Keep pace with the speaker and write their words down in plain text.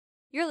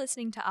You're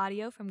listening to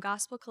audio from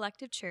Gospel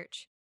Collective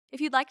Church. If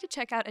you'd like to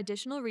check out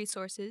additional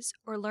resources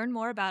or learn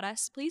more about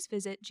us, please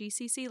visit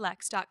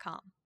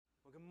gcclex.com.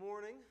 Well, good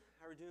morning.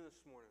 How are we doing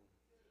this morning?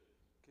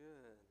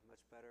 Good.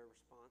 Much better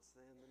response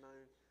than the 9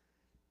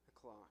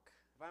 o'clock.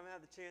 If I haven't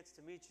had the chance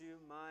to meet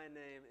you, my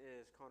name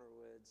is Connor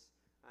Woods.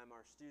 I'm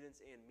our Students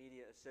and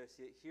Media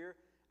Associate here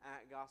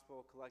at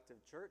Gospel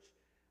Collective Church.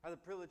 I have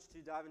the privilege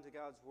to dive into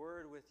God's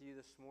Word with you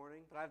this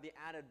morning, but I have the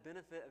added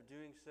benefit of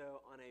doing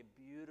so on a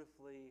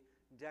beautifully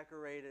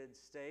decorated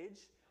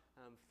stage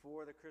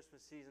for the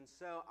Christmas season.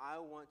 So I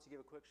want to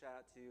give a quick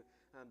shout out to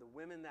the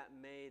women that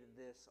made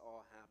this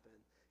all happen.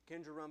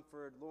 Kendra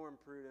Rumford, Lauren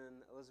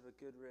Pruden, Elizabeth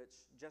Goodrich,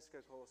 Jessica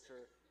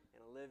Colster,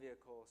 and Olivia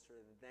Colster.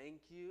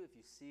 Thank you. If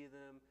you see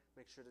them,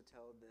 make sure to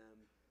tell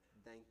them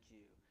thank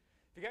you.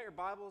 If you got your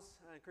Bibles,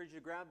 I encourage you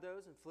to grab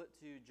those and flip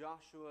to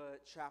Joshua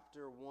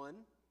chapter 1.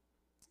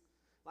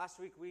 Last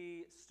week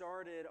we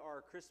started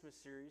our Christmas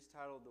series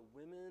titled The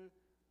Women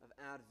of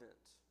Advent.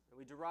 And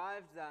we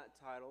derived that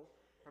title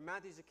from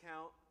Matthew's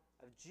account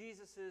of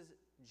Jesus'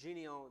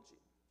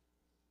 genealogy,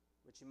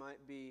 which you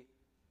might be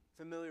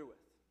familiar with.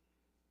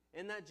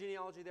 In that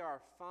genealogy, there are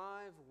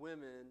 5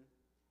 women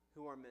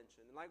who are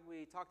mentioned. And like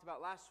we talked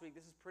about last week,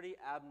 this is pretty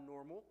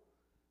abnormal.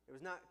 It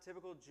was not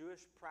typical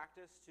Jewish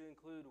practice to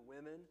include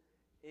women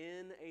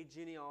in a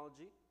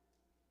genealogy,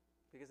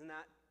 because in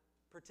that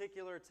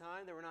particular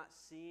time, they were not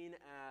seen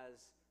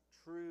as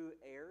true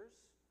heirs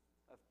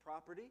of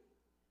property.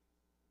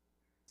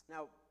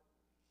 Now,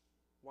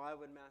 why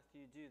would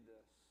Matthew do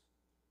this?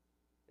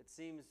 It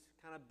seems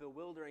kind of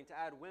bewildering to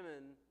add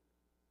women,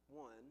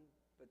 1,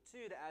 but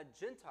 2, to add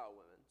Gentile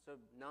women, so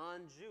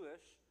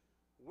non-Jewish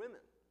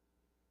women.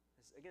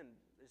 Again,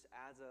 this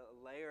adds a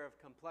layer of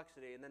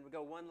complexity. And then we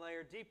go one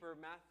layer deeper.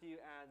 Matthew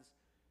adds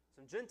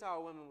some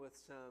Gentile women with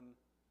some,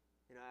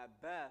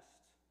 at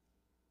best,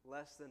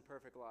 less than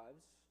perfect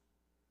lives,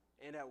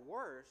 and at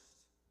worst,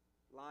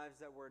 lives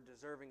that were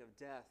deserving of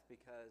death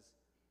because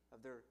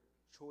of their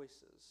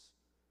choices.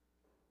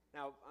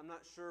 Now, I'm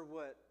not sure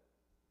what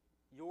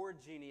your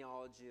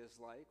genealogy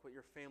is like, what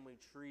your family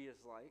tree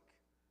is like.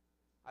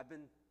 I've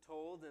been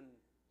told, and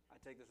I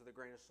take this with a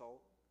grain of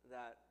salt,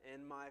 that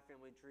in my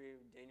family tree,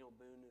 Daniel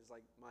Boone is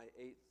like my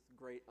 8th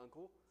great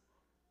uncle.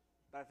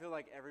 But I feel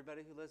like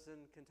everybody who lives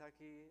in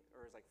Kentucky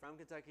or is like from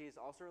Kentucky is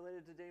also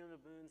related to Daniel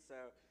Boone,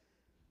 so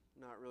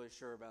I'm not really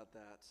sure about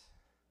that.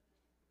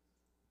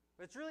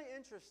 But it's really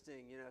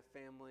interesting,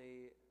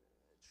 family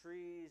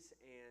trees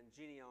and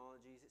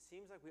genealogies. It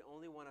seems like we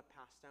only want to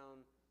pass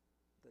down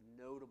the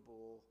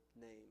notable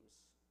names,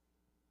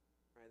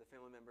 right? The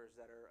family members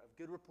that are of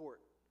good report.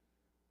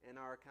 In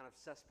our kind of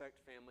suspect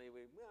family,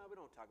 we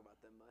don't talk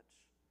about them much.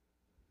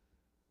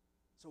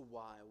 So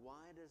why?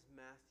 Why does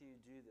Matthew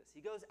do this? He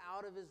goes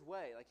out of his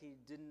way.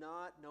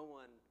 No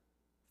one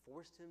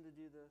forced him to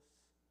do this.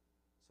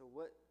 So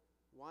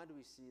why do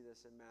we see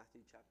this in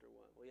Matthew chapter 1?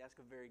 Well, you ask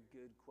a very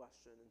good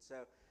question. And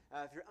so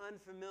if you're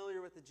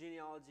unfamiliar with the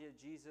genealogy of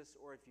Jesus,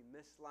 or if you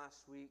missed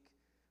last week,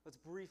 let's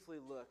briefly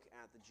look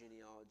at the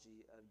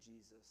genealogy of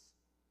Jesus.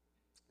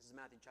 This is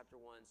Matthew chapter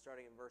 1,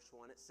 starting in verse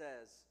 1. It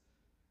says,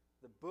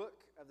 "The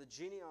book of the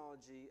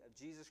genealogy of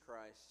Jesus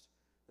Christ,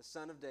 the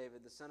son of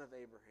David, the son of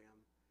Abraham.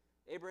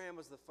 Abraham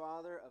was the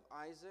father of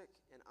Isaac,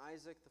 and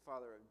Isaac the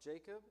father of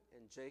Jacob,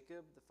 and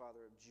Jacob the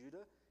father of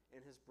Judah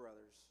and his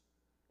brothers,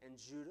 and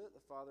Judah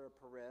the father of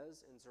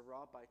Perez, and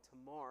Zerah by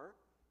Tamar."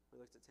 We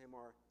looked at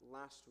Tamar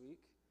last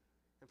week.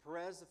 "And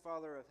Perez the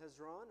father of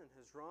Hezron, and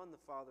Hezron the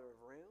father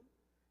of Ram,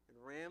 and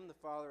Ram the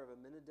father of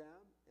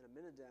Amminadab, and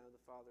Amminadab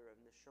the father of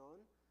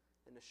Nahshon,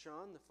 and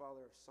Nahshon the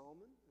father of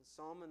Salmon, and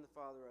Salmon the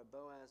father of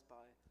Boaz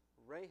by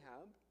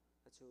Rahab."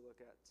 That's who we'll look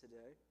at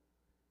today.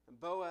 "And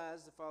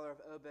Boaz the father of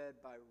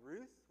Obed by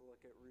Ruth." We'll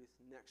look at Ruth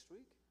next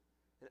week.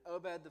 "And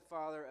Obed the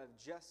father of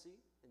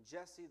Jesse, and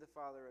Jesse the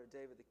father of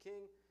David the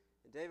king,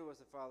 and David was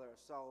the father of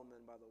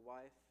Solomon by the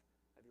wife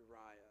of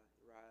Uriah."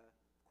 Uriah,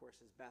 of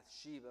course, is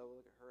Bathsheba. We'll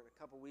look at her in a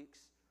couple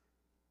weeks.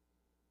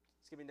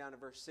 Skipping down to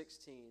verse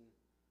 16.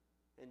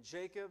 "And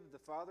Jacob, the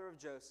father of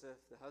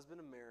Joseph, the husband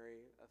of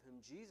Mary, of whom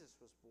Jesus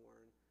was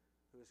born,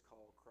 who is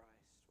called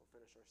Christ." We'll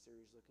finish our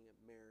series looking at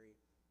Mary.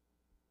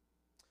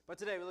 But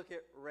today we look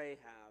at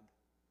Rahab.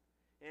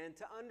 And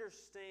to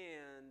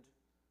understand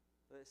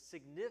the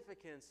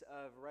significance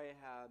of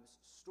Rahab's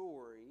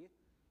story,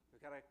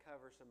 we've got to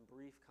cover some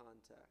brief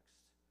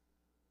context.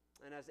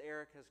 And as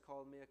Eric has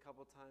called me a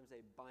couple times,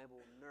 a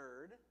Bible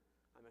nerd,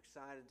 I'm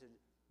excited to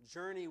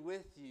journey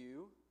with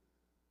you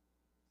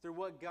through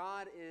what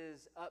God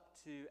is up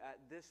to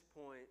at this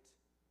point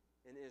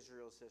in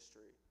Israel's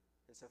history.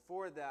 And so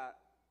for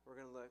that, we're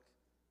going to look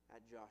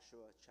at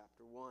Joshua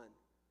chapter 1.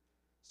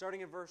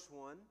 Starting in verse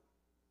 1,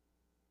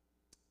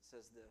 it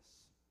says this: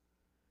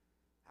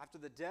 "After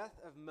the death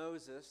of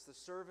Moses, the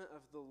servant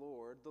of the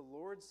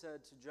Lord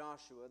said to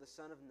Joshua, the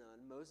son of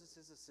Nun,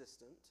 Moses'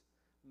 assistant,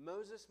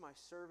 'Moses, my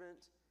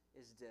servant,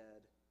 is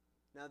dead.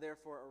 Now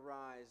therefore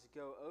arise,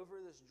 go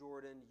over this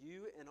Jordan,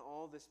 you and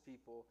all this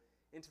people,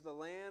 into the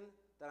land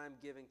that I am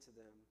giving to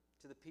them,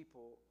 to the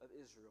people of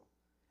Israel.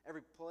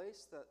 Every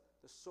place that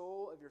the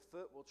sole of your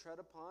foot will tread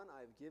upon,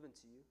 I have given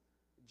to you,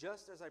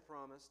 just as I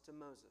promised to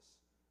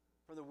Moses.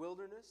 From the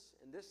wilderness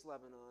in this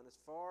Lebanon, as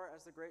far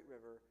as the great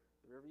river,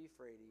 the river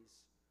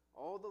Euphrates,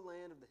 all the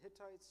land of the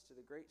Hittites to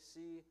the great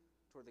sea,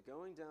 toward the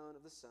going down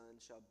of the sun,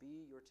 shall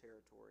be your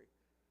territory.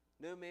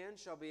 No man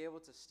shall be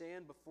able to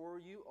stand before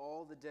you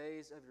all the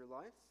days of your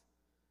life.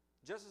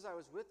 Just as I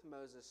was with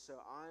Moses, so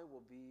I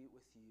will be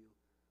with you.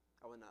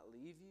 I will not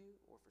leave you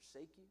or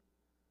forsake you.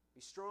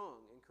 Be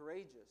strong and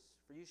courageous,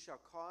 for you shall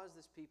cause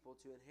this people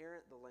to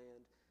inherit the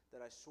land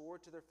that I swore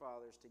to their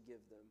fathers to give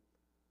them.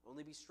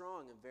 Only be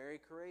strong and very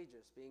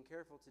courageous, being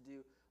careful to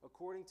do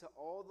according to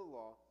all the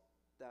law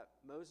that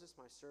Moses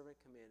my servant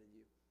commanded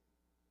you.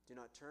 Do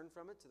not turn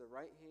from it to the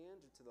right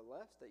hand or to the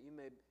left, that you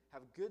may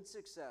have good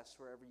success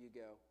wherever you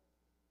go.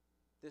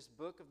 This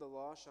book of the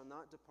law shall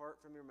not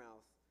depart from your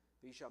mouth,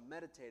 but you shall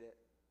meditate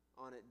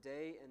on it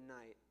day and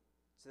night,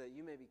 so that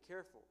you may be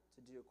careful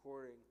to do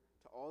according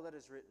to all that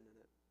is written in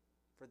it.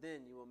 For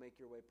then you will make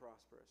your way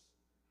prosperous,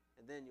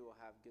 and then you will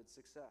have good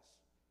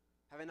success.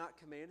 Have I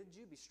not commanded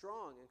you? Be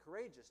strong and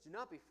courageous. Do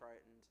not be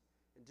frightened,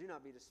 and do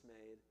not be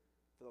dismayed,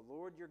 for the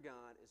Lord your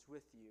God is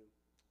with you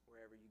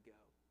wherever you go.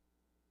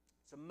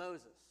 So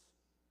Moses,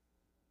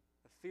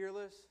 a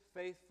fearless,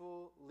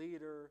 faithful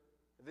leader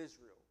of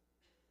Israel,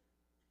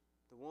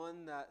 the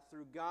one that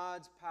through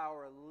God's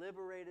power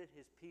liberated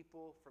his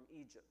people from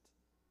Egypt,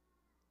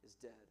 is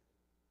dead.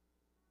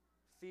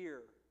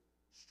 Fear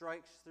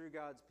strikes through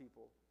God's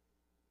people.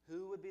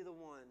 Who would be the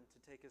one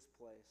to take his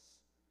place?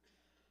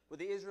 Would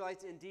the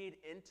Israelites indeed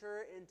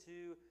enter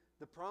into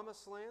the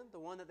promised land, the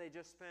one that they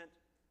just spent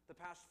the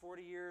past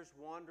 40 years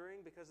wandering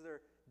because of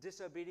their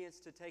disobedience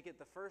to take it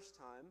the first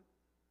time?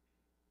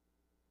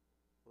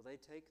 Will they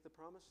take the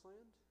promised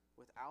land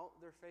without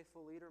their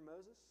faithful leader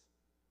Moses?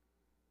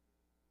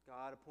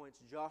 God appoints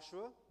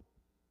Joshua,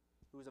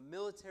 who is a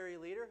military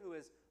leader, who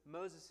is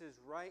Moses'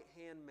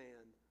 right-hand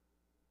man.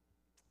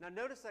 Now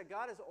notice that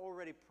God has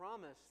already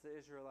promised the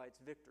Israelites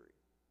victory.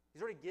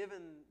 He's already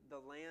given the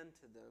land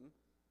to them,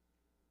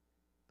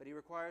 but he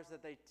requires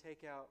that they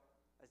take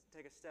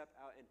a step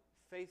out in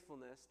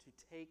faithfulness to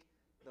take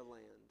the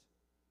land.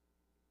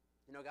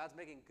 You know, God's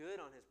making good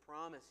on his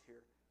promise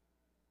here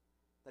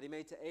that he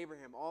made to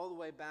Abraham all the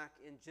way back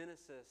in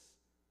Genesis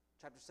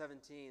chapter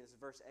 17. This is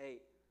verse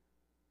 8.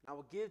 I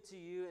will give to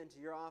you and to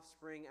your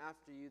offspring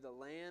after you the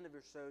land of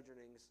your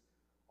sojournings,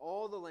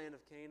 all the land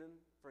of Canaan,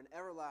 for an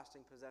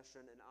everlasting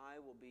possession, and I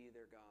will be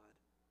their God.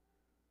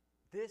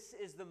 This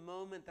is the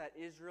moment that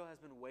Israel has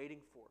been waiting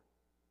for.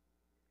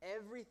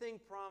 Everything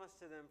promised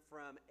to them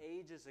from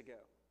ages ago,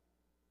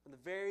 from the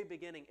very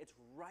beginning, it's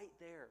right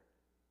there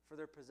for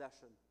their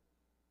possession.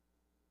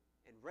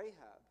 And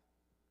Rahab,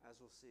 as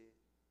we'll see,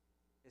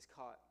 is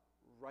caught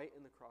right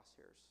in the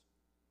crosshairs.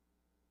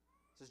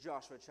 This is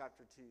Joshua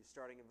chapter 2,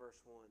 starting in verse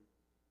 1.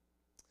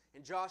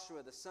 And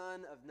Joshua, the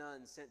son of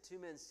Nun, sent 2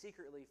 men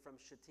secretly from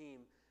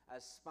Shittim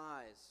as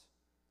spies,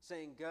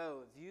 saying,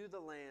 Go, view the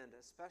land,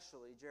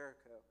 especially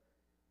Jericho.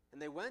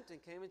 And they went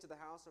and came into the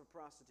house of a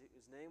prostitute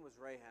whose name was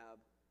Rahab,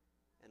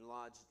 and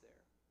lodged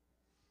there.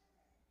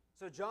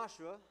 So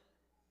Joshua,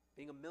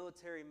 being a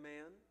military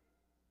man,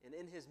 and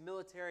in his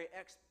military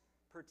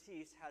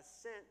expertise, has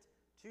sent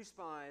 2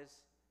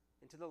 spies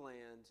into the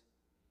land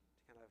to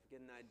kind of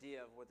get an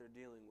idea of what they're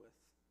dealing with.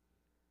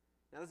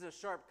 Now this is a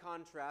sharp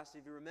contrast,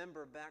 if you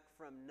remember back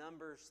from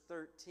Numbers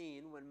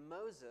 13, when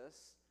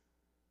Moses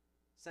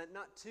sent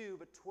not 2,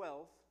 but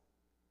 12.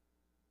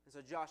 And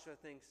so Joshua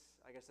thinks,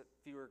 I guess, that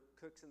fewer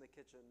cooks in the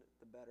kitchen,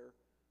 the better.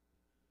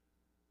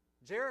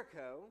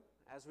 Jericho,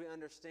 as we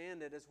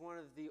understand it, is one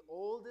of the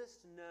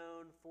oldest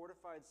known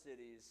fortified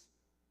cities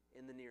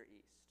in the Near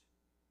East.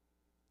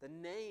 The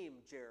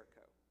name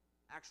Jericho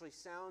actually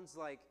sounds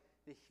like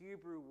the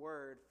Hebrew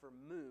word for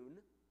moon,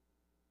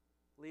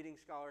 leading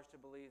scholars to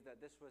believe that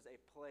this was a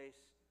place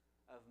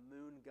of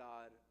moon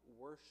god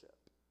worship.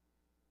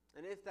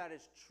 And if that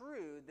is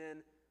true,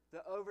 then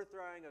the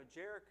overthrowing of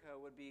Jericho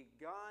would be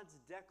God's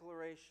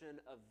declaration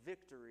of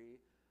victory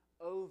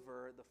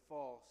over the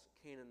false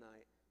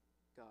Canaanite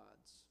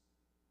gods.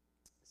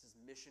 This is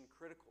mission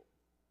critical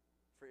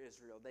for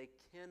Israel. They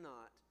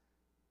cannot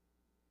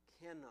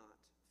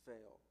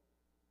fail.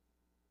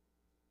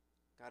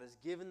 God has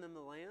given them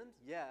the land,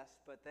 yes,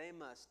 but they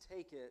must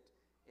take it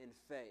in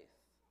faith.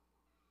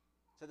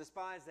 So the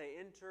spies, they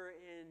enter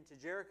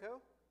into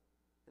Jericho,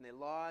 and they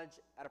lodge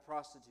at a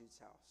prostitute's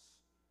house.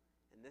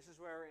 And this is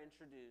where we're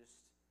introduced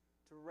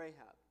to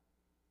Rahab.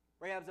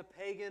 Rahab's a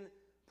pagan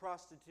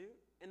prostitute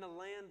in the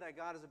land that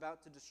God is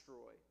about to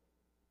destroy.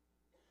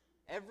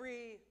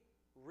 Every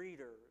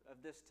reader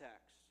of this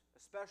text,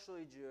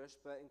 especially Jewish,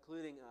 but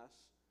including us,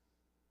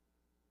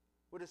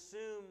 would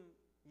assume,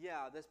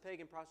 yeah, this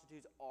pagan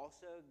prostitute's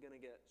also going to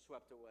get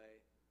swept away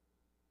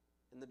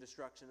in the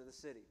destruction of the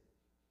city.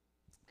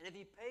 And if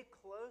you pay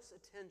close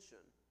attention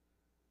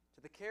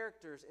to the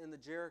characters in the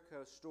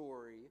Jericho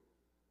story,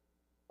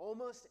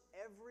 almost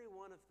every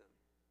one of them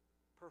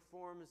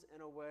performs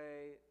in a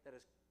way that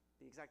is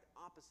the exact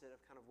opposite of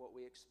kind of what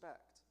we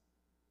expect.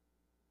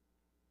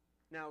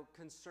 Now,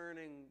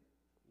 concerning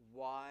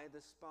why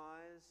the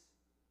spies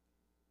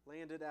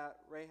landed at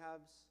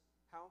Rahab's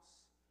house,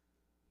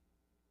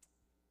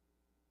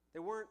 they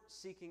weren't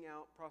seeking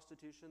out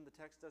prostitution. The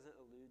text doesn't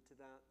allude to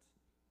that.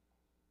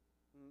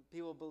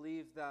 People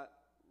believe that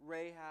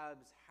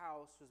Rahab's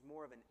house was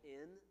more of an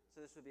inn,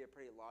 so this would be a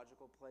pretty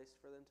logical place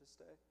for them to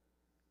stay.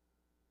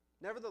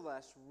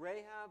 Nevertheless,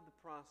 Rahab the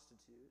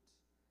prostitute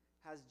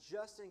has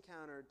just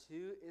encountered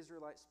two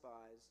Israelite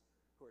spies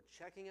who are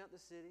checking out the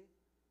city.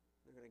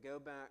 They're going to go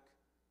back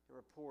and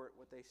report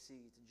what they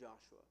see to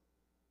Joshua.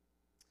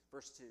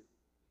 Verse 2.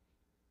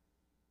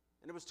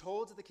 And it was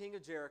told to the king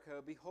of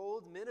Jericho,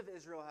 behold, men of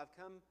Israel have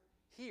come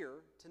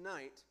here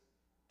tonight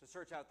to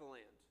search out the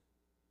land.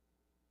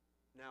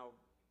 Now,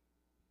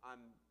 I'm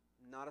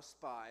not a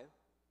spy,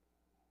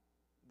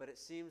 but it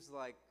seems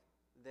like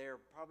they're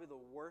probably the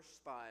worst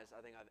spies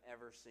I think I've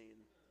ever seen.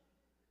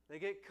 They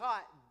get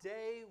caught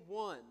day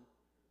one.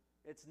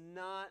 It's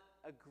not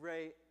a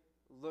great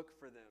look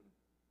for them.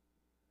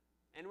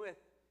 And with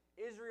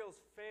Israel's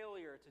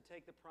failure to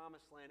take the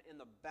promised land in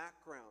the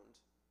background,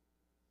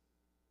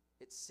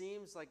 it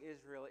seems like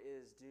Israel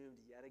is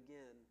doomed yet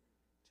again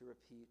to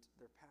repeat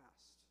their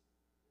past.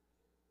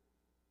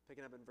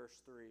 Picking up in verse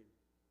 3.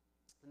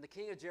 And the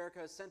king of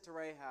Jericho sent to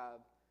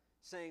Rahab,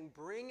 saying,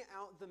 bring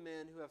out the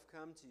men who have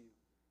come to you,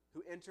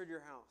 who entered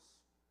your house,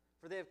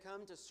 for they have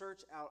come to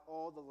search out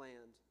all the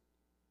land.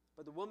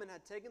 But the woman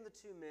had taken the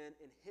two men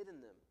and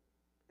hidden them.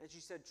 And she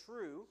said,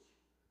 true,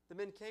 the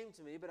men came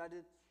to me, but I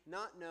did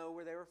not know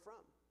where they were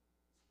from.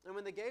 And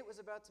when the gate was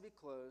about to be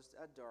closed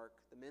at dark,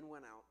 the men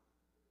went out.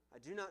 I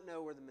do not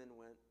know where the men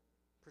went.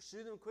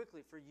 Pursue them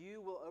quickly, for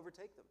you will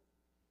overtake them.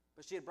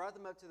 But she had brought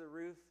them up to the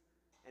roof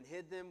and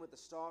hid them with the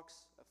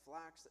stalks of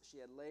flax that she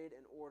had laid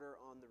in order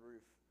on the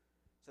roof.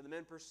 So the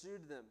men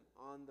pursued them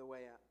on the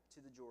way out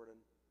to the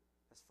Jordan,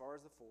 as far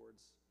as the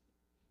fords.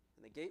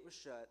 And the gate was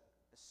shut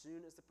as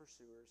soon as the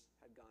pursuers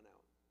had gone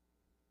out.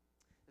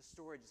 This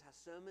story just has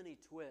so many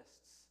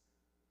twists.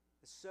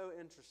 It's so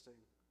interesting.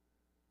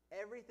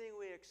 Everything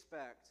we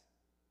expect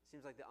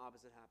seems like the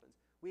opposite happens.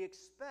 We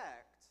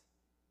expect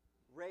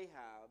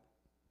Rahab,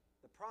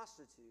 the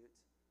prostitute,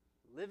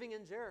 living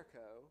in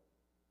Jericho,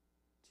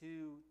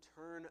 to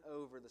turn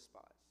over the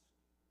spies.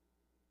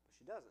 But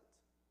she doesn't.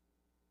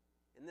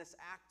 In this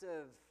act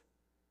of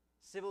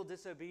civil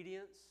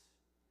disobedience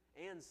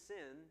and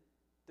sin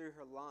through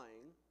her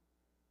lying,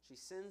 she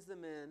sends the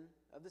men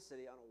of the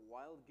city on a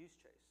wild goose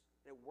chase.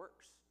 And it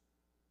works.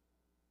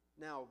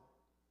 Now,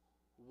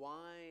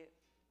 why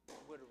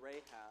would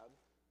Rahab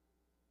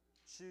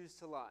choose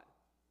to lie?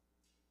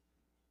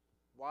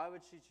 Why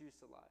would she choose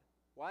to lie?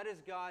 Why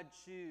does God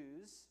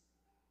choose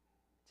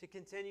to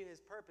continue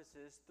his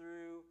purposes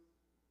through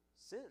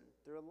sin,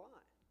 through a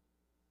lie?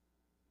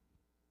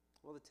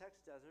 Well, the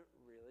text doesn't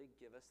really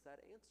give us that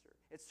answer.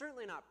 It's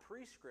certainly not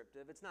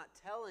prescriptive. It's not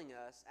telling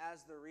us,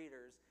 as the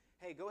readers,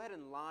 hey, go ahead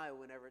and lie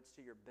whenever it's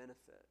to your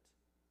benefit.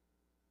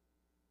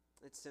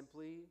 It's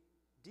simply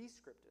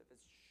descriptive.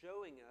 It's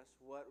showing us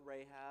what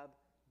Rahab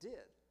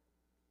did.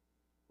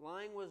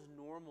 Lying was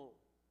normal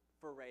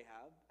for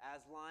Rahab,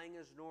 as lying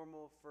is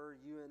normal for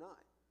you and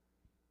I.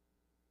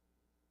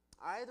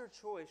 Either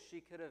choice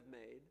she could have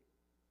made,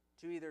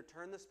 to either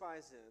turn the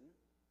spies in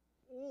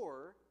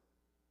or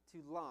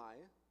to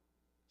lie,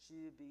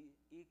 she would be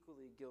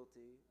equally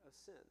guilty of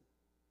sin.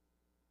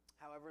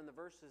 However, in the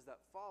verses that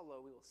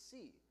follow, we will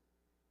see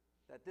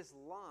that this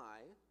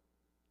lie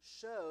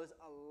shows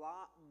a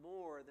lot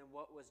more than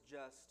what was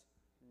just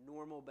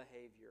normal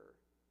behavior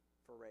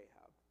for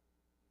Rahab.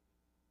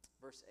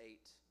 Verse 8.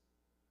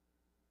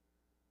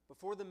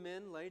 Before the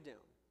men lay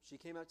down, she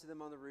came up to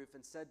them on the roof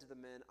and said to the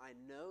men, I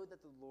know that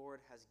the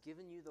Lord has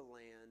given you the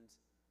land,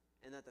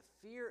 and that the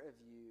fear of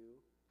you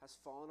has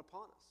fallen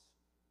upon us,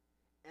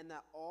 and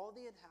that all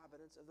the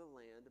inhabitants of the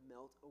land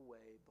melt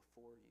away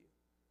before you.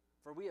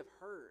 For we have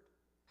heard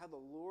how the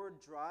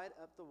Lord dried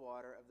up the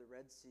water of the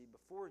Red Sea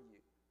before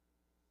you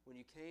when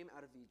you came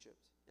out of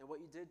Egypt, and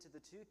what you did to the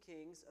two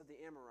kings of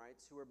the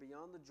Amorites who were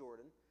beyond the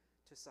Jordan,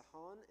 to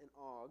Sihon and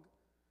Og,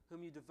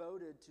 whom you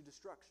devoted to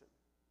destruction.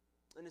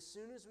 And as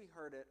soon as we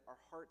heard it, our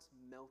hearts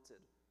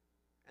melted,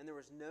 and there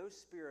was no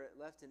spirit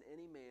left in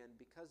any man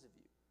because of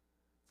you.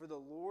 For the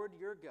Lord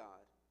your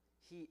God,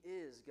 he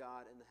is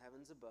God in the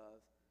heavens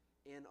above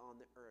and on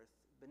the earth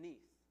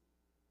beneath.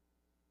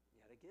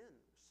 Yet again,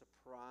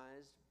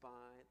 surprised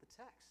by the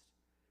text.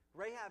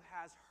 Rahab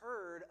has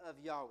heard of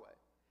Yahweh,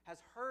 has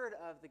heard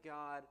of the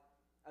God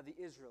of the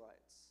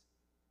Israelites.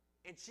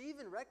 And she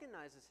even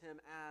recognizes him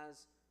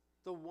as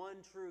the one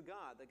true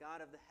God, the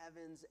God of the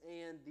heavens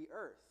and the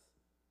earth.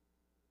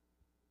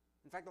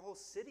 In fact, the whole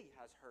city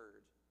has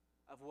heard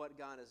of what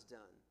God has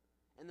done.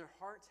 And their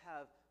hearts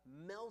have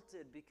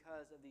melted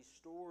because of these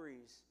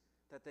stories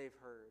that they've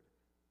heard.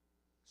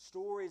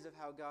 Stories of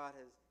how God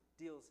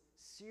deals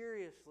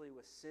seriously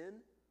with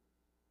sin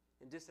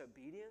and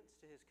disobedience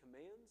to his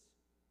commands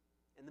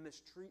and the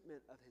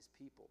mistreatment of his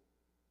people.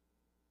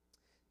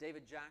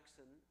 David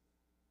Jackman,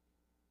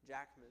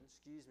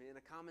 in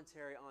a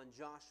commentary on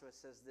Joshua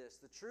says this,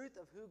 the truth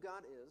of who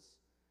God is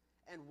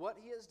and what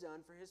he has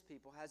done for his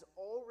people has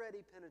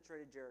already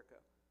penetrated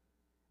Jericho.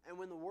 And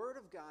when the word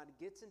of God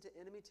gets into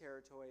enemy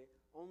territory,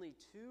 only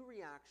two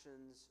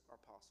reactions are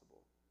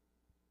possible.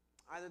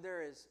 Either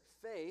there is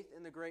faith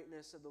in the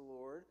greatness of the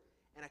Lord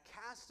and a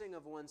casting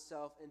of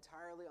oneself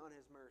entirely on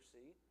his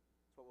mercy.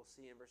 That's what we'll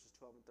see in verses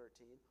 12 and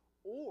 13.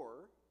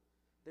 Or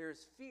there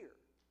is fear,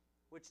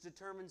 which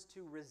determines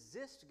to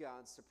resist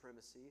God's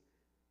supremacy,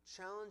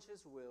 challenge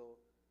his will,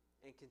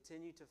 and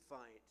continue to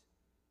fight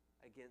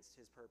against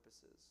his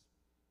purposes.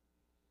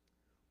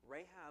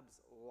 Rahab's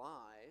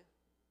lie,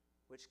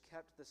 which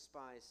kept the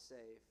spies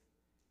safe,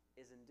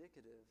 is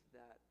indicative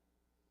that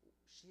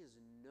she is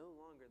no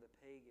longer the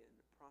pagan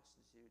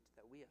prostitute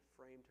that we have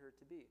framed her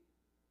to be.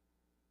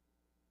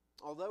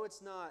 Although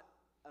it's not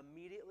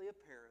immediately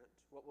apparent,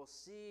 what we'll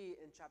see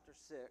in chapter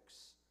 6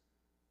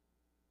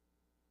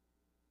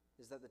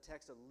 is that the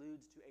text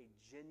alludes to a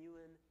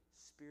genuine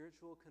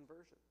spiritual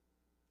conversion.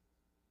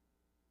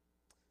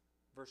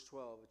 Verse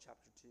 12 of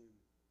chapter 2.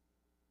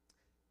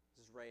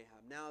 This is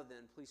Rahab. Now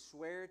then, please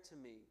swear to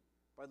me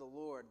by the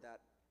Lord that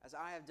as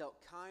I have dealt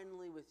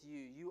kindly with you,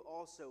 you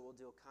also will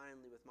deal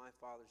kindly with my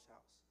father's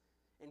house,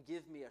 and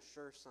give me a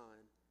sure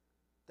sign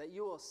that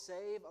you will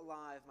save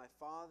alive my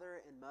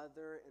father and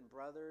mother and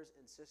brothers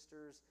and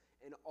sisters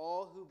and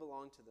all who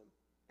belong to them,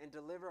 and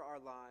deliver our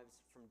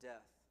lives from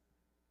death.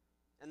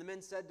 And the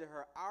men said to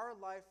her, our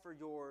life for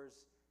yours,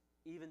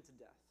 even to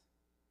death.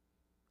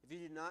 If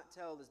you do not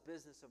tell this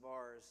business of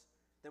ours,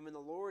 then when the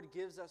Lord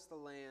gives us the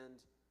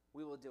land,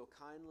 we will deal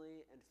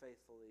kindly and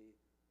faithfully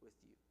with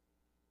you.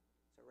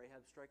 So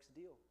Rahab strikes a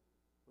deal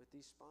with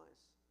these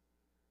spies.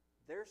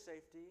 Their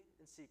safety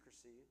and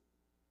secrecy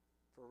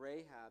for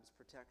Rahab's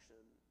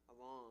protection,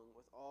 along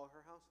with all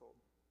her household.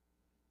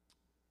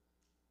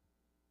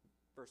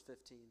 Verse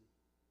 15.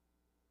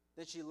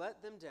 Then she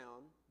let them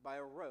down by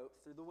a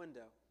rope through the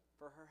window,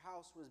 for her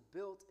house was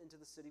built into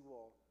the city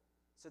wall,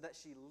 so that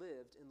she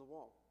lived in the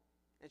wall.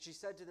 And she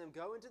said to them,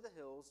 go into the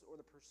hills, or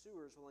the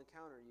pursuers will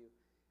encounter you,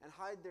 and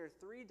hide there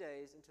 3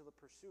 days until the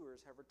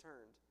pursuers have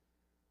returned.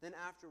 Then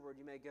afterward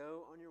you may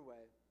go on your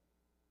way.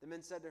 The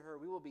men said to her,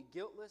 we will be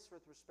guiltless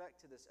with respect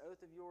to this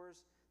oath of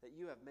yours that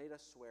you have made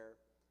us swear.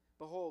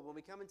 Behold, when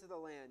we come into the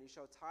land, you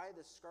shall tie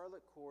this scarlet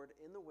cord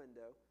in the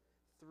window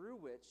through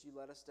which you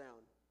let us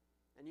down.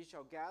 And you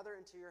shall gather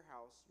into your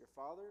house your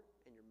father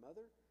and your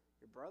mother,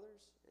 your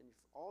brothers, and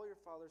all your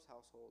father's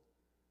household.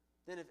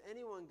 Then if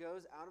anyone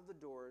goes out of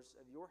the doors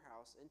of your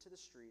house into the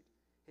street,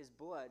 his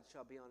blood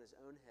shall be on his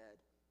own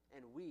head,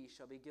 and we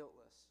shall be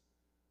guiltless.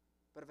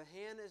 But if a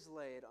hand is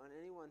laid on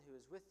anyone who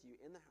is with you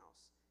in the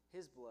house,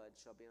 his blood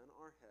shall be on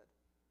our head.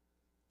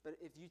 But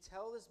if you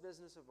tell this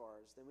business of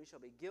ours, then we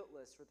shall be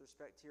guiltless with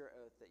respect to your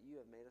oath that you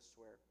have made us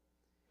swear.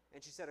 And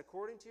she said,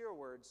 according to your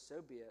words,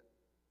 so be it.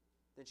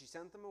 Then she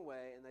sent them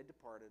away, and they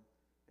departed,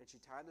 and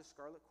she tied the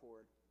scarlet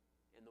cord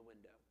in the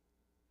window.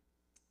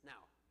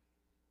 Now,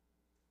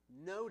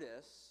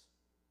 notice,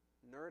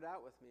 nerd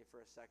out with me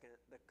for a second,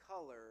 the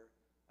color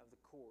of the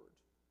cord.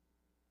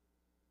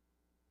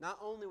 Not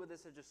only would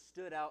this have just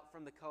stood out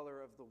from the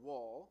color of the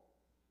wall,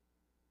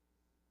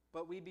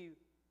 but we'd be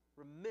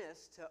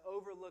remiss to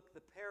overlook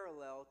the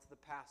parallel to the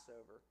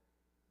Passover.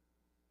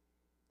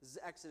 This is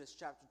Exodus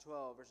chapter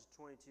 12, verses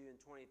 22 and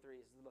 23.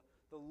 This is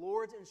the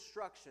Lord's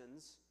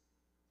instructions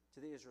to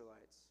the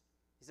Israelites.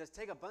 He says,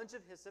 take a bunch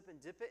of hyssop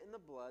and dip it in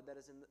the blood that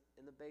is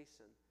in the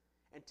basin,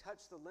 and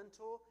touch the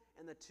lintel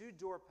and the 2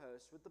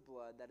 doorposts with the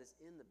blood that is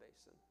in the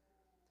basin.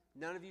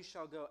 None of you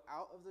shall go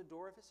out of the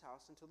door of his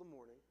house until the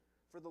morning,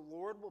 for the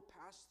Lord will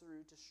pass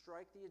through to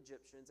strike the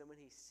Egyptians, and when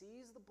he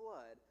sees the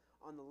blood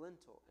on the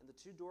lintel and the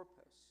 2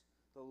 doorposts,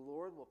 the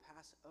Lord will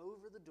pass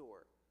over the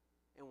door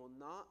and will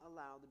not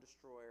allow the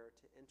destroyer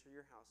to enter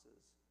your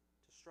houses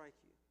to strike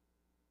you.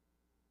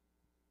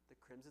 The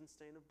crimson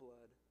stain of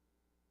blood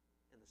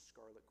and the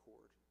scarlet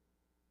cord.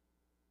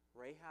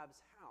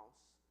 Rahab's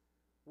house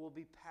will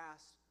be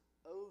passed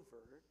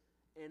over,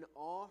 and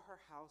all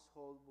her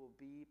household will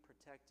be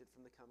protected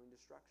from the coming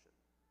destruction.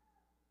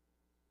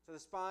 So the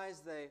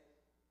spies, they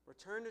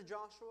return to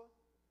Joshua.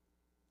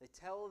 They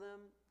tell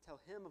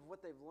him of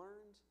what they've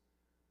learned,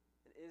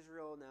 and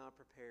Israel now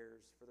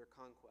prepares for their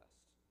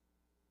conquest.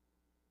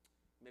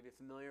 You may be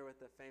familiar with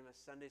the famous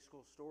Sunday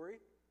school story.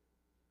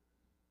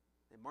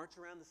 They march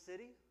around the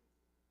city.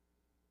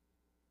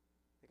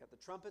 They got the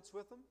trumpets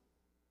with them.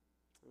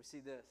 And we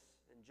see this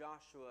in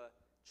Joshua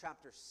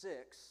chapter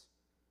 6,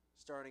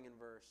 starting in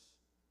verse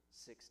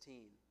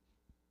 16.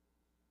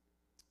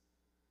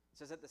 It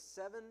says, at the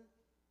 7th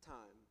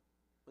time,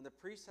 when the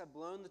priests had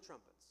blown the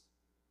trumpets,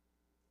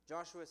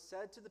 Joshua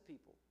said to the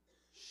people,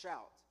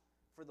 shout,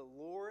 for the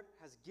Lord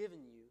has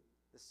given you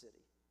the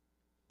city.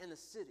 And the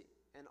city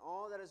and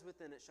all that is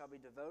within it shall be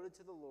devoted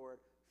to the Lord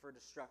for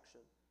destruction.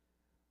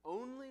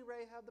 Only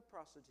Rahab the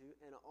prostitute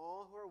and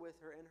all who are with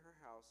her in her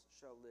house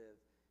shall live,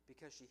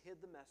 because she hid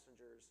the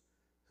messengers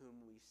whom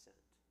we sent.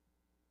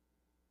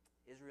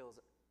 Israel is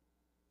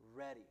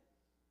ready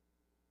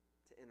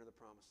to enter the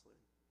promised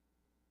land.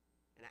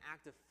 In an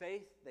act of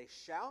faith, they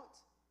shout.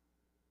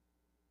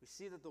 We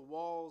see that the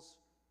walls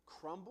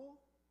crumble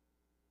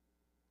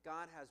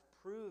God has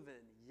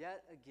proven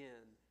yet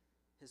again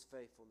his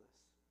faithfulness,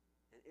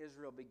 and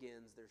Israel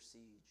begins their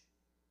siege.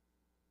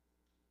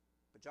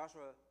 But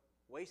Joshua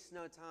wastes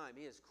no time.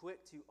 He is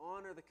quick to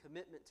honor the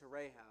commitment to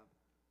Rahab,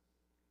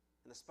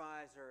 and the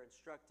spies are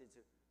instructed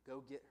to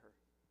go get her.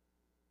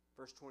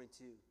 Verse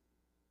 22.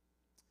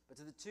 But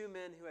to the two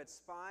men who had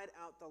spied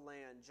out the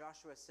land,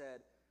 Joshua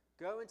said,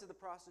 "Go into the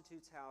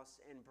prostitute's house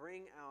and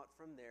bring out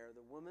from there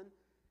the woman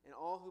and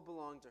all who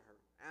belong to her,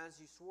 as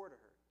you swore to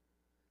her."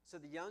 So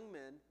the young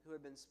men who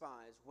had been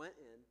spies went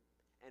in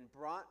and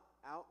brought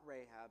out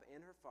Rahab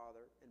and her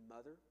father and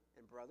mother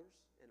and brothers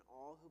and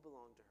all who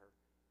belonged to her.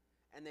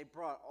 And they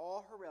brought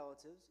all her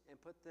relatives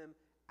and put them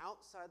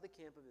outside the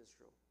camp of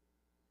Israel.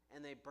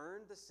 And they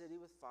burned the city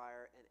with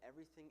fire and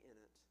everything in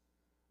it.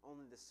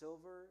 Only the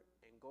silver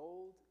and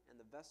gold and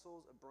the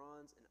vessels of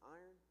bronze and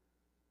iron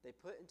they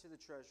put into the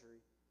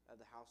treasury of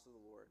the house of the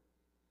Lord.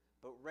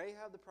 But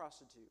Rahab the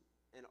prostitute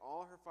and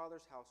all her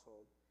father's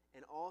household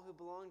and all who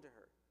belonged to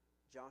her,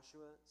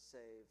 Joshua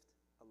saved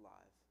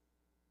alive.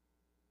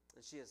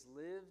 And she has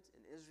lived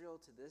in Israel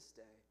to this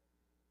day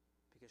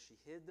because she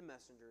hid the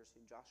messengers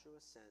whom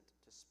Joshua sent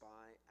to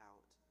spy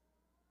out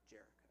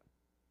Jericho.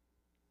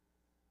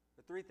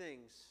 The three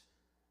things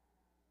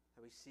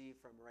that we see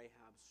from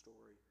Rahab's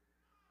story.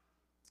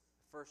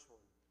 The first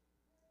one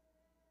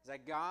is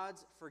that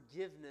God's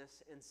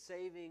forgiveness and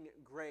saving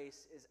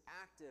grace is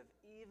active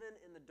even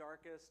in the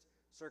darkest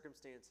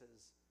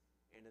circumstances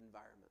and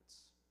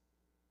environments.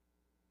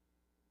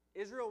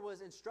 Israel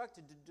was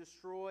instructed to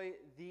destroy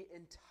the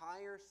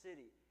entire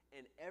city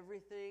and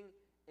everything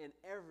and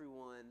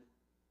everyone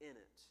in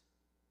it.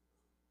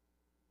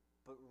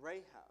 But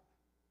Rahab,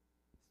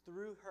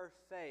 through her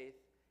faith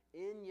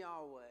in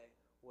Yahweh,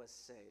 was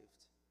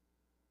saved.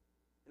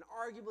 And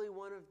arguably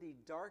one of the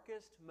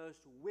darkest,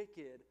 most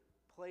wicked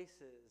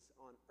places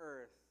on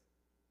earth,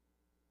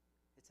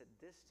 it's at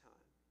this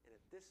time and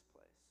at this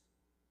place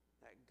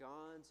that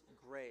God's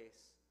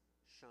grace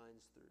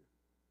shines through.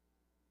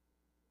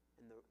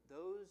 And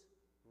those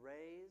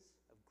rays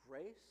of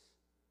grace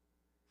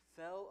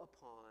fell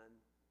upon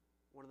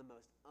one of the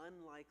most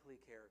unlikely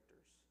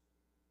characters,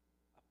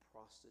 a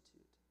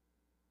prostitute.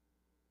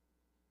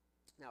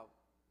 Now,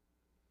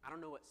 I don't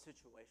know what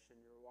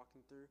situation you're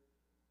walking through.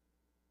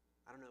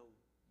 I don't know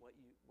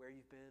where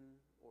you've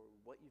been or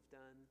what you've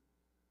done.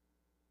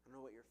 I don't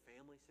know what your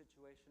family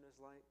situation is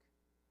like.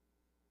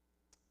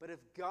 But if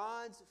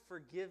God's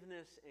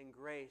forgiveness and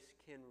grace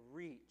can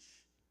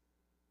reach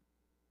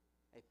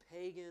a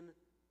pagan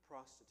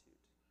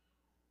prostitute,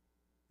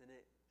 then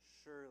it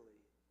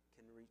surely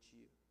can reach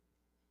you.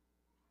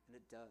 And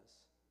it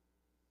does.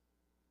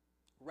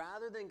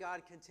 Rather than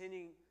God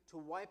continuing to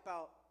wipe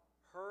out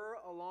her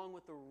along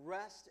with the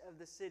rest of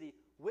the city,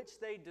 which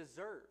they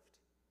deserved,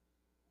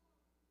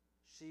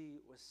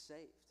 she was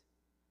saved.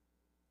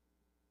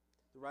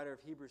 The writer of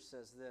Hebrews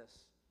says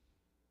this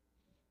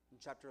in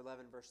chapter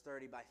 11, verse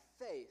 30, "By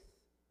faith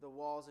the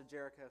walls of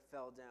Jericho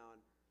fell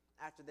down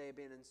after they had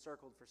been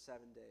encircled for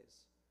 7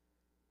 days."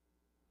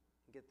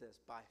 And get this,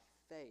 by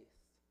faith,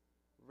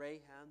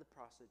 Rahab the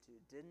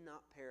prostitute did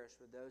not perish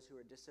with those who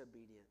were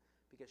disobedient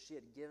because she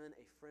had given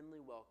a friendly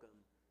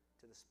welcome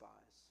to the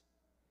spies.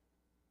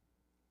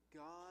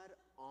 God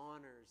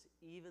honors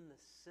even the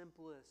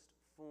simplest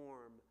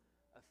form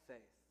of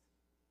faith.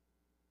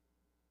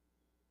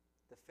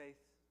 The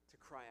faith to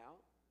cry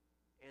out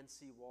and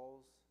see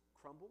walls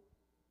crumble,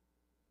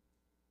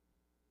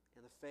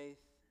 and the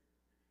faith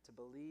to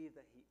believe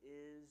that He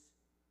is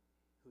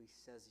who He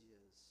says He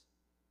is.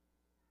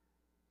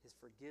 His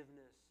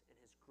forgiveness and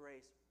His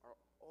grace are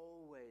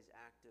always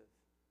active.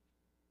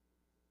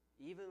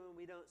 Even when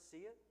we don't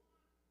see it,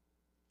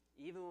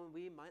 even when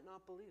we might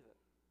not believe it,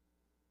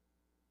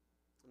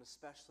 and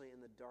especially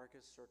in the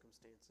darkest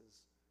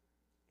circumstances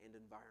and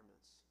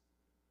environments.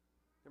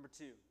 Number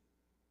two,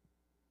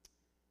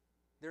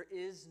 there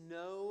is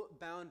no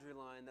boundary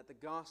line that the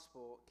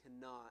gospel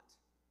cannot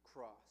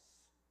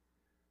cross.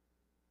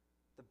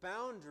 The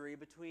boundary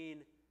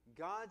between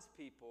God's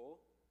people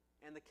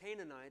and the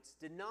Canaanites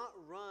did not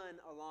run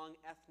along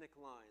ethnic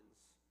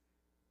lines.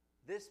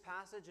 This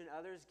passage and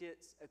others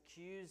gets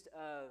accused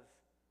of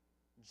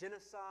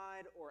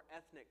genocide or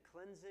ethnic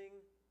cleansing.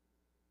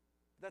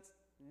 That's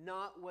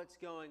not what's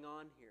going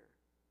on here.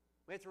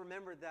 We have to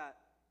remember that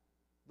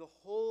the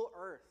whole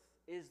earth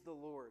is the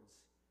Lord's,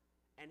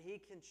 and He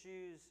can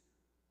choose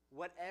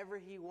whatever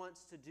He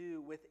wants to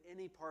do with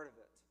any part of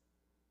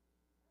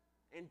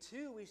it. And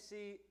two, we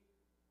see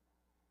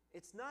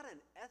it's not an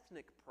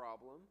ethnic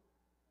problem,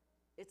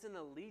 it's an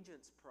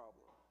allegiance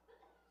problem.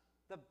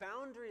 The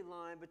boundary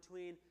line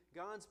between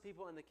God's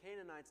people and the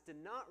Canaanites did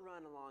not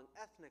run along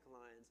ethnic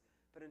lines,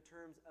 but in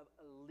terms of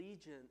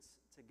allegiance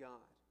to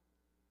God.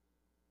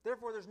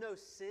 Therefore, there's no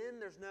sin,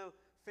 there's no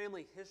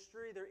family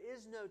history, there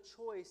is no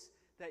choice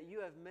that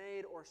you have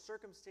made or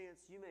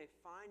circumstance you may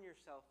find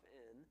yourself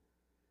in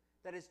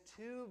that is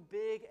too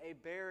big a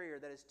barrier,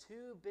 that is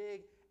too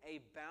big a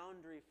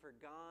boundary for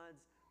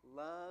God's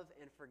love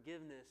and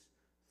forgiveness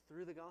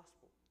through the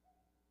gospel.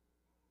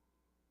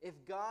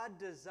 If God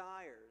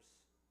desires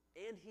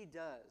And he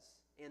does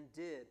and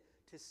did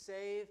to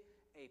save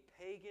a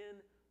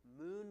pagan,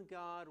 moon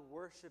god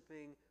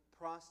worshiping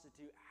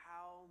prostitute.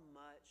 How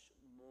much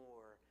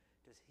more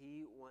does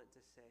he want to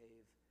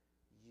save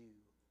you?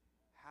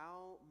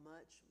 How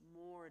much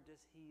more does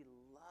he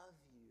love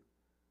you?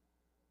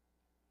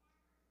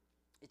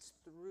 It's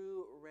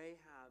through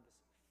Rahab's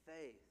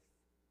faith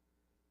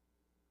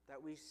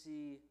that we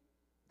see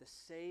the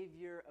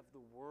Savior of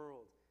the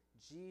world,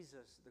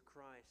 Jesus the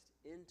Christ,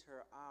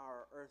 enter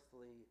our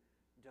earthly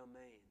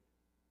domain.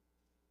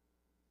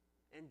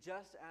 And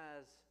just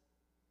as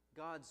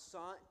God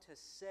sought to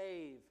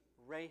save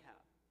Rahab,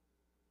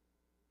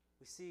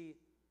 we see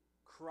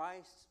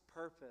Christ's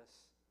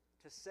purpose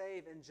to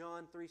save in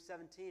John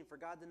 3:17. For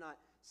God did not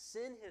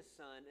send his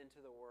Son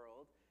into the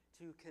world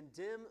to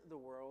condemn the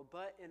world,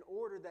 but in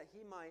order that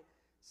he might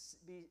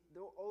be,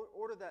 in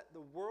order that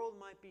the world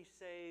might be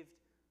saved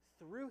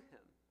through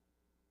him.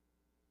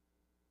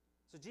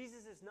 So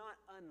Jesus is not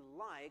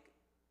unlike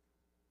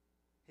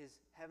his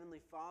heavenly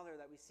Father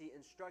that we see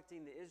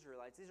instructing the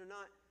Israelites. These are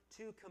not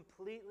two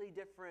completely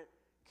different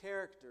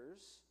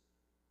characters.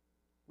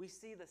 We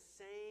see the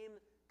same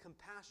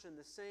compassion,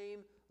 the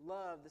same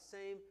love, the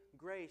same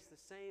grace, the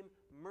same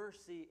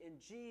mercy in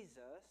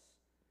Jesus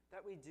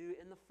that we do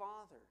in the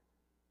Father.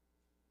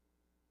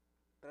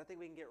 But I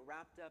think we can get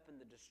wrapped up in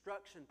the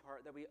destruction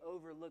part that we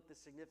overlook the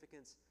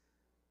significance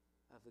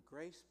of the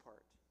grace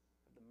part,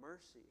 of the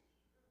mercy.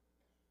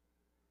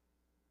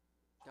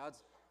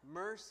 God's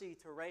mercy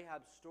to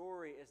Rahab's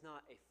story is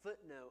not a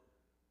footnote,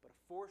 but a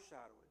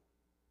foreshadowing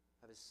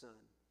of his Son,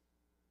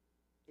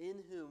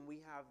 in whom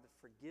we have the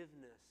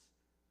forgiveness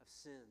of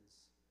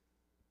sins,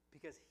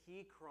 because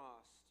he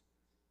crossed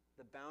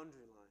the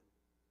boundary line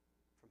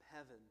from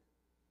heaven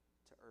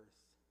to earth.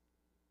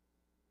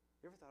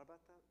 You ever thought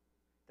about that?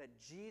 That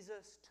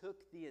Jesus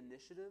took the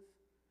initiative,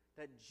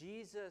 that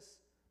Jesus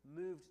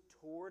moved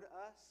toward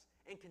us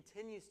and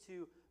continues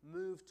to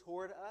move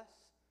toward us.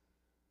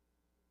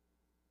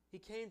 He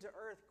came to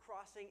earth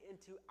crossing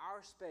into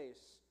our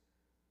space,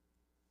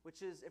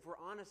 which is, if we're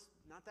honest,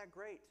 not that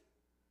great.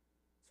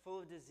 It's full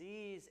of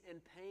disease and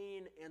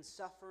pain and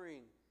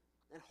suffering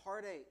and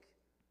heartache.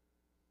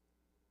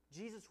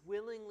 Jesus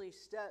willingly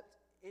stepped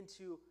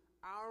into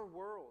our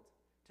world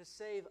to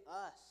save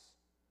us.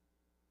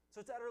 So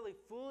it's utterly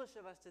foolish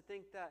of us to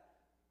think that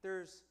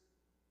there's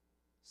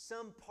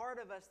some part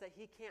of us that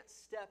he can't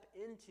step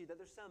into, that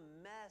there's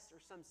some mess or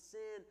some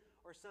sin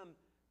or some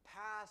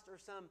past or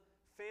some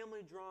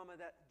family drama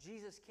that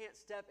Jesus can't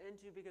step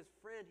into, because,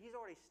 friend, he's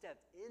already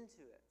stepped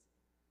into it.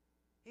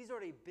 He's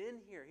already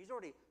been here. He's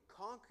already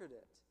conquered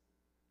it.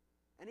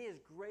 And he has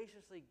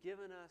graciously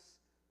given us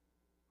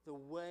the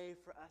way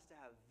for us to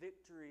have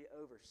victory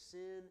over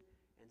sin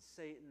and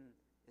Satan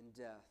and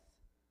death.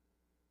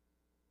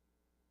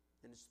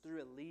 And it's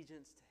through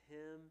allegiance to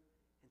him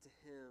and to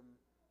him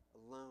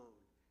alone.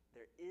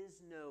 There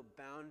is no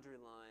boundary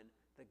line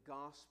the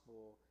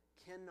gospel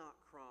cannot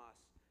cross,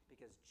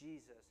 because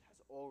Jesus has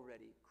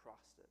already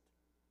crossed it.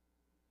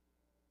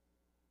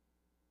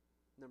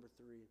 Number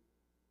 3.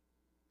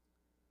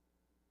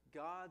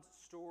 God's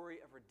story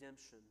of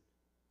redemption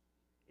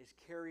is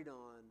carried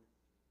on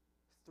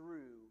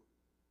through,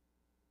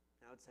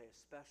 I would say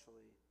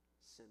especially,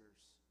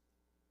 sinners.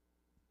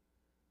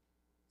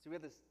 So we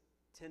have this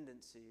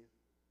tendency,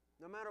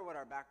 no matter what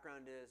our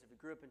background is, if we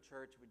grew up in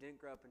church, if we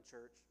didn't grow up in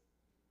church,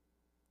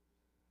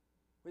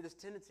 we have this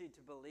tendency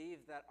to believe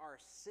that our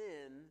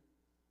sin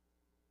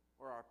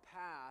or our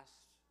past,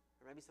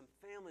 or maybe some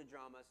family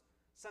dramas,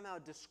 somehow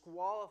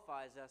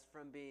disqualifies us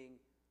from being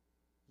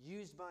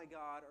used by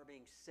God or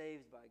being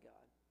saved by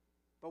God.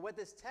 But what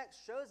this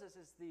text shows us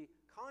is the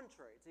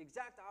contrary. It's the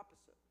exact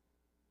opposite.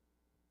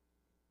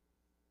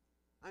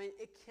 I mean,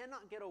 it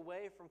cannot get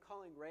away from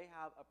calling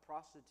Rahab a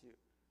prostitute.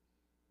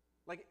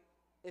 Like,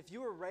 if you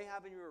were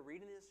Rahab and you were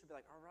reading this, you'd be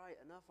like, all right,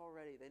 enough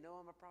already. They know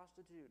I'm a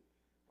prostitute.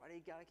 Why do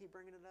you got to keep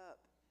bringing it up?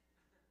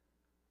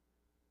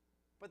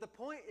 But the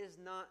point is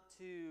not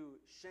to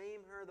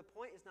shame her. The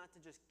point is not to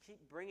just keep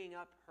bringing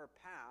up her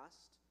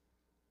past.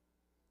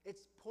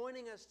 It's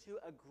pointing us to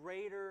a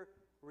greater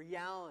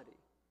reality,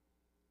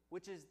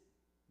 which is,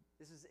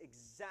 this is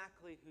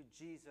exactly who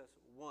Jesus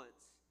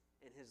wants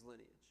in his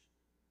lineage.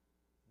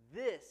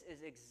 This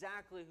is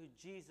exactly who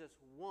Jesus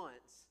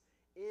wants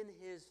in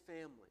his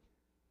family.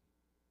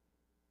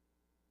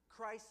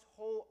 Christ's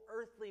whole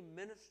earthly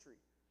ministry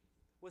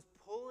was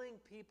pulling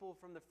people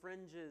from the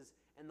fringes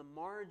and the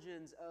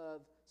margins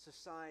of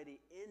society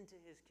into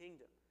his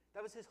kingdom.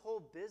 That was his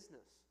whole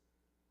business.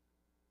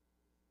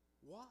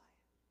 Why?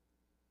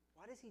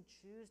 Why does he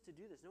choose to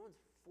do this? No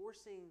one's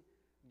forcing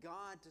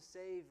God to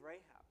save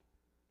Rahab.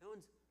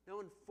 No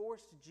one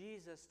forced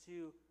Jesus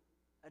to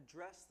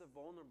address the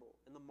vulnerable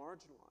and the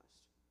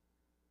marginalized.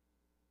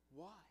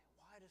 Why?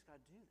 Why does God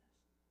do this?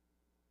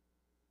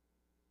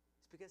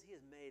 It's because he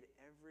has made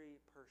every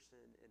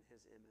person in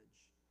his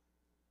image.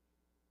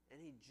 And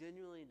he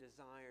genuinely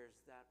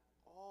desires that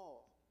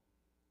all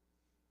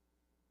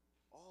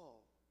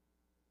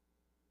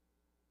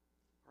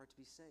are to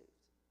be saved.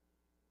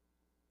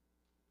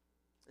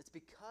 It's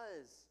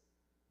because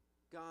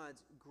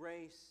God's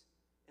grace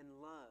and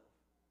love,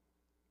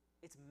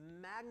 it's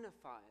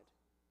magnified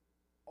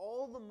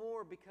all the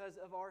more because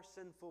of our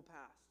sinful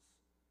pasts.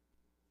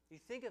 You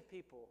think of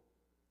people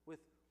with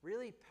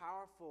really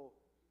powerful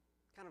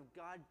kind of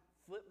God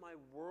flip my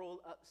world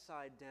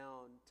upside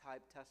down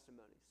type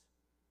testimonies.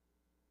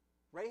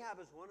 Rahab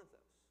is one of those.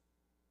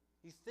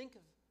 You think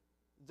of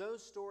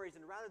those stories,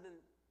 and rather than,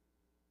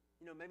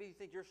 maybe you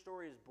think your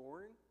story is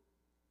boring.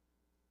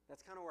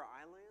 That's kind of where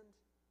I land.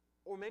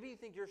 Or maybe you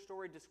think your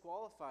story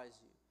disqualifies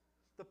you.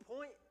 The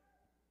point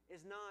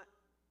is not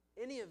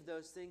any of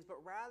those things,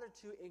 but rather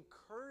to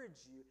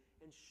encourage you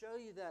and show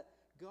you that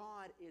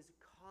God is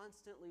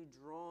constantly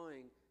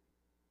drawing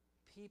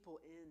people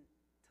in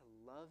to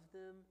love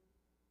them,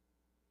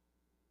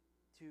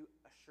 to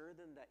assure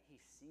them that He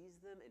sees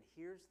them and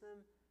hears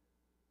them,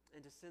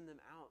 and to send them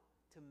out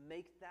to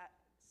make that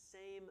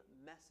same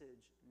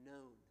message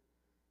known,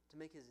 to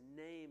make His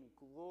name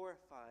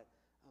glorified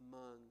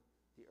among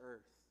the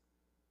earth.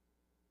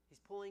 He's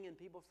pulling in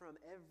people from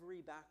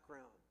every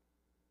background,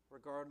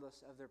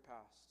 regardless of their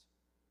past,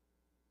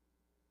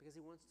 because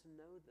He wants to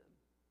know them.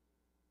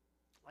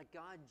 Like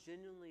God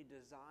genuinely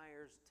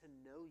desires to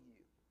know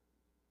you.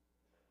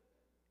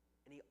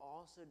 And He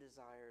also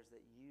desires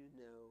that you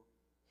know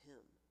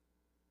Him.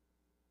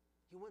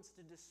 He wants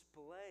to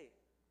display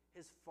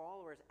His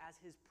followers as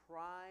His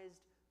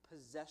prized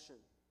possession,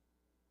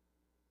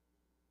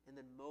 and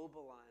then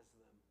mobilize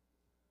them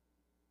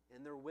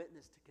in their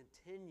witness to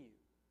continue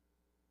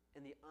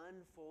in the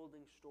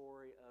unfolding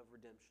story of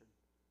redemption.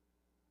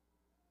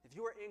 If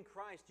you are in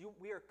Christ,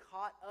 we are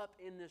caught up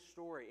in this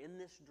story, in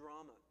this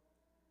drama.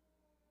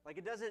 Like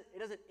it doesn't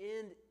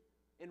end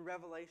in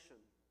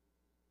Revelation.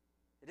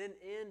 It didn't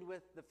end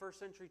with the first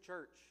century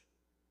church.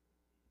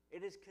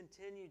 It is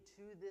continued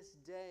to this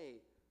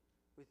day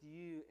with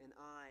you and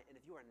I. And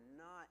if you are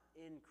not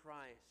in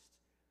Christ,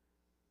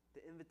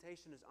 the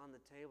invitation is on the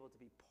table to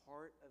be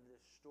part of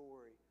this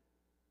story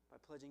by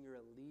pledging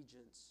your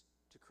allegiance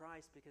to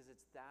Christ, because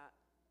it's that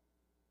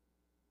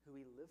who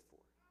we live for.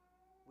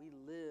 We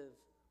live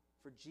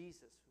for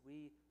Jesus.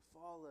 We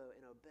follow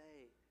and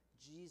obey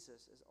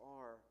Jesus as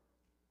our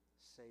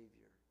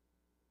Savior.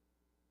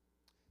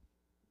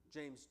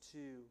 James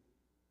 2,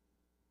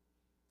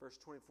 verse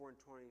 24 and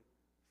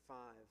 25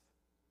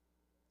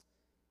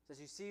 says,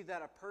 "You see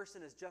that a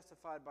person is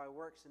justified by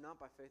works and not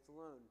by faith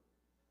alone.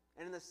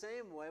 And in the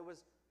same way,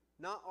 was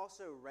not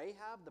also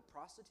Rahab the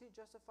prostitute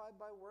justified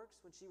by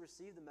works when she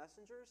received the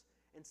messengers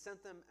and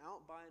sent them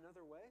out by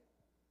another way?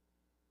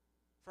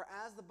 For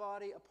as the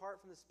body apart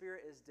from the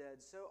spirit is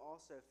dead, so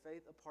also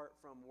faith apart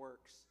from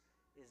works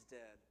is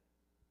dead."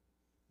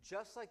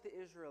 Just like the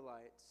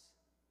Israelites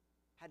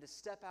had to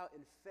step out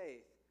in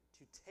faith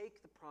to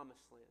take the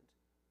promised land,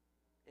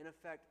 in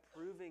effect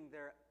proving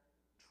their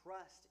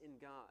trust in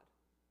God,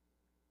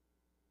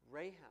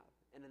 Rahab,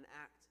 in an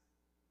act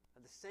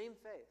of the same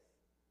faith,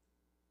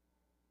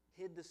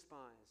 hid the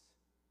spies,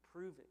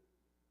 proving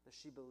that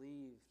she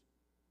believed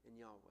in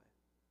Yahweh.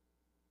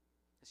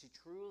 That she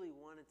truly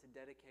wanted to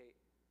dedicate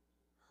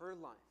her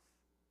life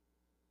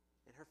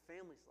and her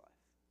family's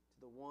life to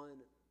the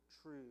one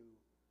true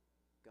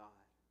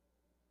God.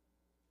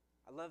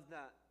 I love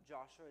that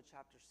Joshua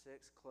chapter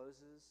 6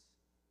 closes.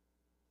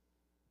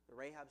 The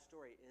Rahab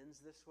story ends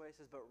this way. It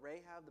says, "But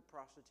Rahab the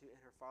prostitute and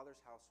her father's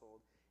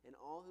household and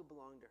all who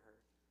belonged to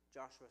her,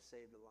 Joshua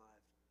saved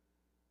alive.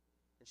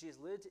 And she has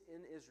lived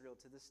in Israel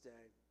to this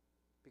day,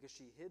 because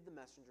she hid the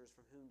messengers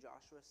from whom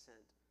Joshua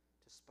sent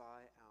to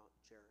spy out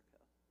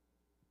Jericho."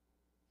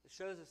 It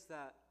shows us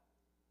that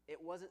it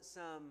wasn't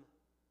some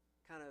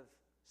kind of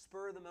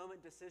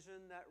spur-of-the-moment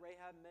decision that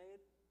Rahab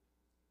made.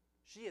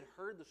 She had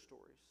heard the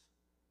stories,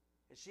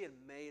 and she had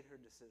made her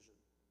decision.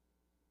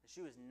 And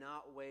she was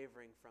not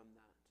wavering from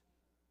that.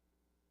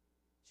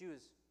 She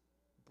was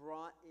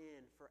brought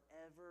in,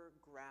 forever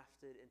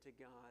grafted into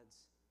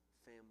God's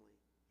family,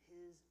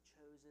 His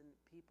chosen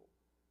people.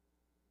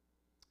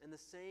 And the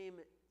same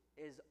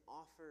is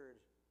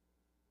offered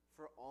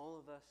for all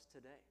of us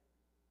today.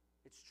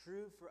 It's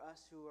true for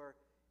us who are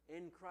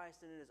in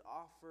Christ, and it is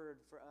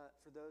offered for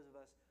those of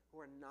us who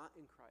are not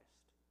in Christ.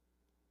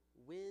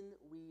 When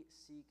we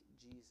seek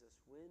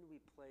Jesus, when we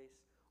place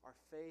our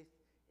faith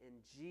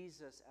in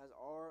Jesus as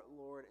our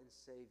Lord and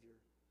Savior,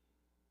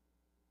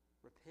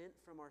 repent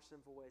from our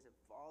sinful ways and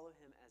follow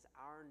Him as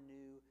our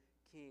new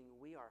King,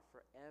 we are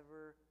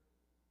forever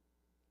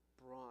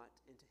brought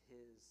into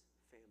His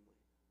family.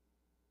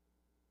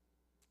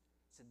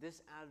 So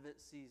this Advent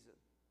season,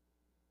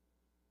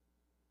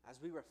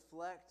 as we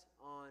reflect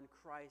on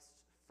Christ's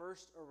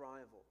first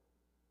arrival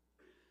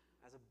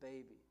as a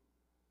baby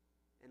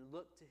and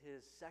look to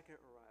His second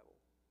arrival,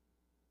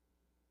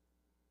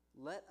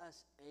 let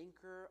us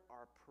anchor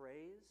our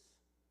praise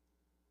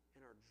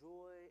and our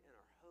joy and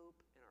our hope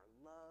and our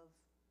love.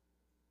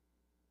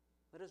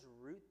 Let us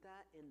root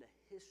that in the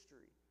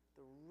history,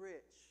 the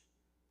rich,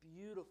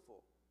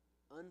 beautiful,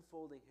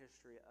 unfolding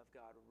history of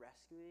God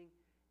rescuing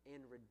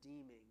and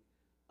redeeming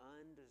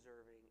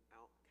undeserving,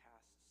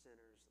 outcast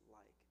sinners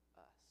like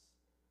us.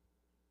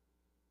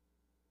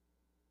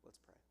 Let's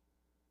pray.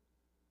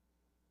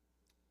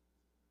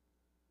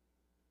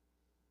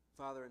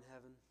 Father in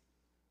heaven,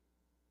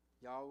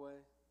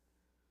 Yahweh,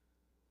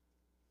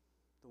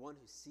 the one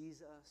who sees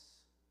us,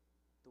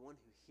 the one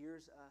who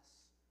hears us,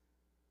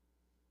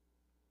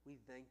 we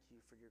thank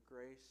you for your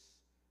grace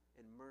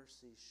and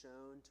mercy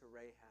shown to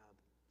Rahab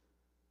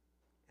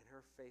and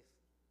her faith,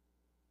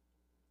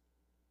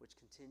 which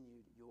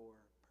continued your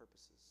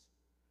purposes.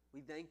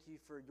 We thank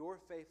you for your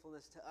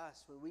faithfulness to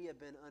us when we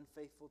have been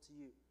unfaithful to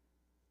you.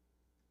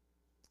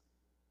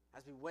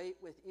 As we wait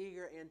with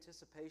eager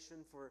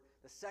anticipation for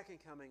the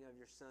second coming of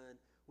your Son,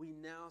 we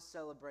now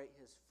celebrate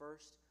his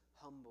first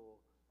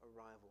humble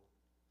arrival.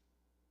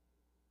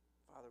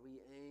 Father, we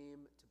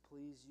aim to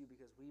please you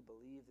because we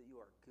believe that you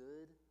are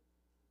good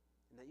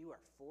and that you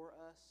are for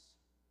us.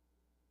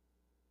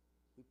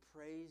 We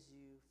praise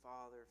you,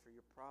 Father, for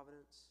your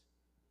providence.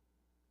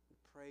 We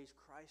praise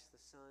Christ the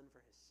Son for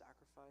his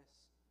sacrifice.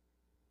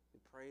 We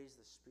praise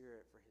the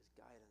Spirit for his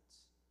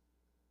guidance.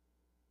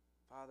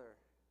 Father,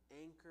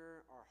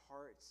 anchor our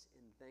hearts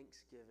in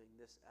thanksgiving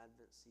this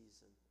Advent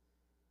season.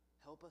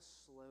 Help us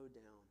slow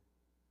down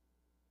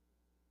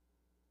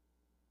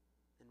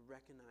and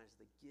recognize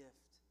the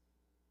gift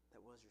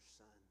that was your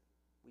Son.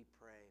 We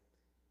pray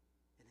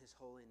in his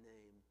holy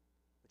name,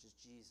 which is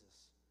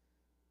Jesus.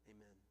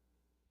 Amen.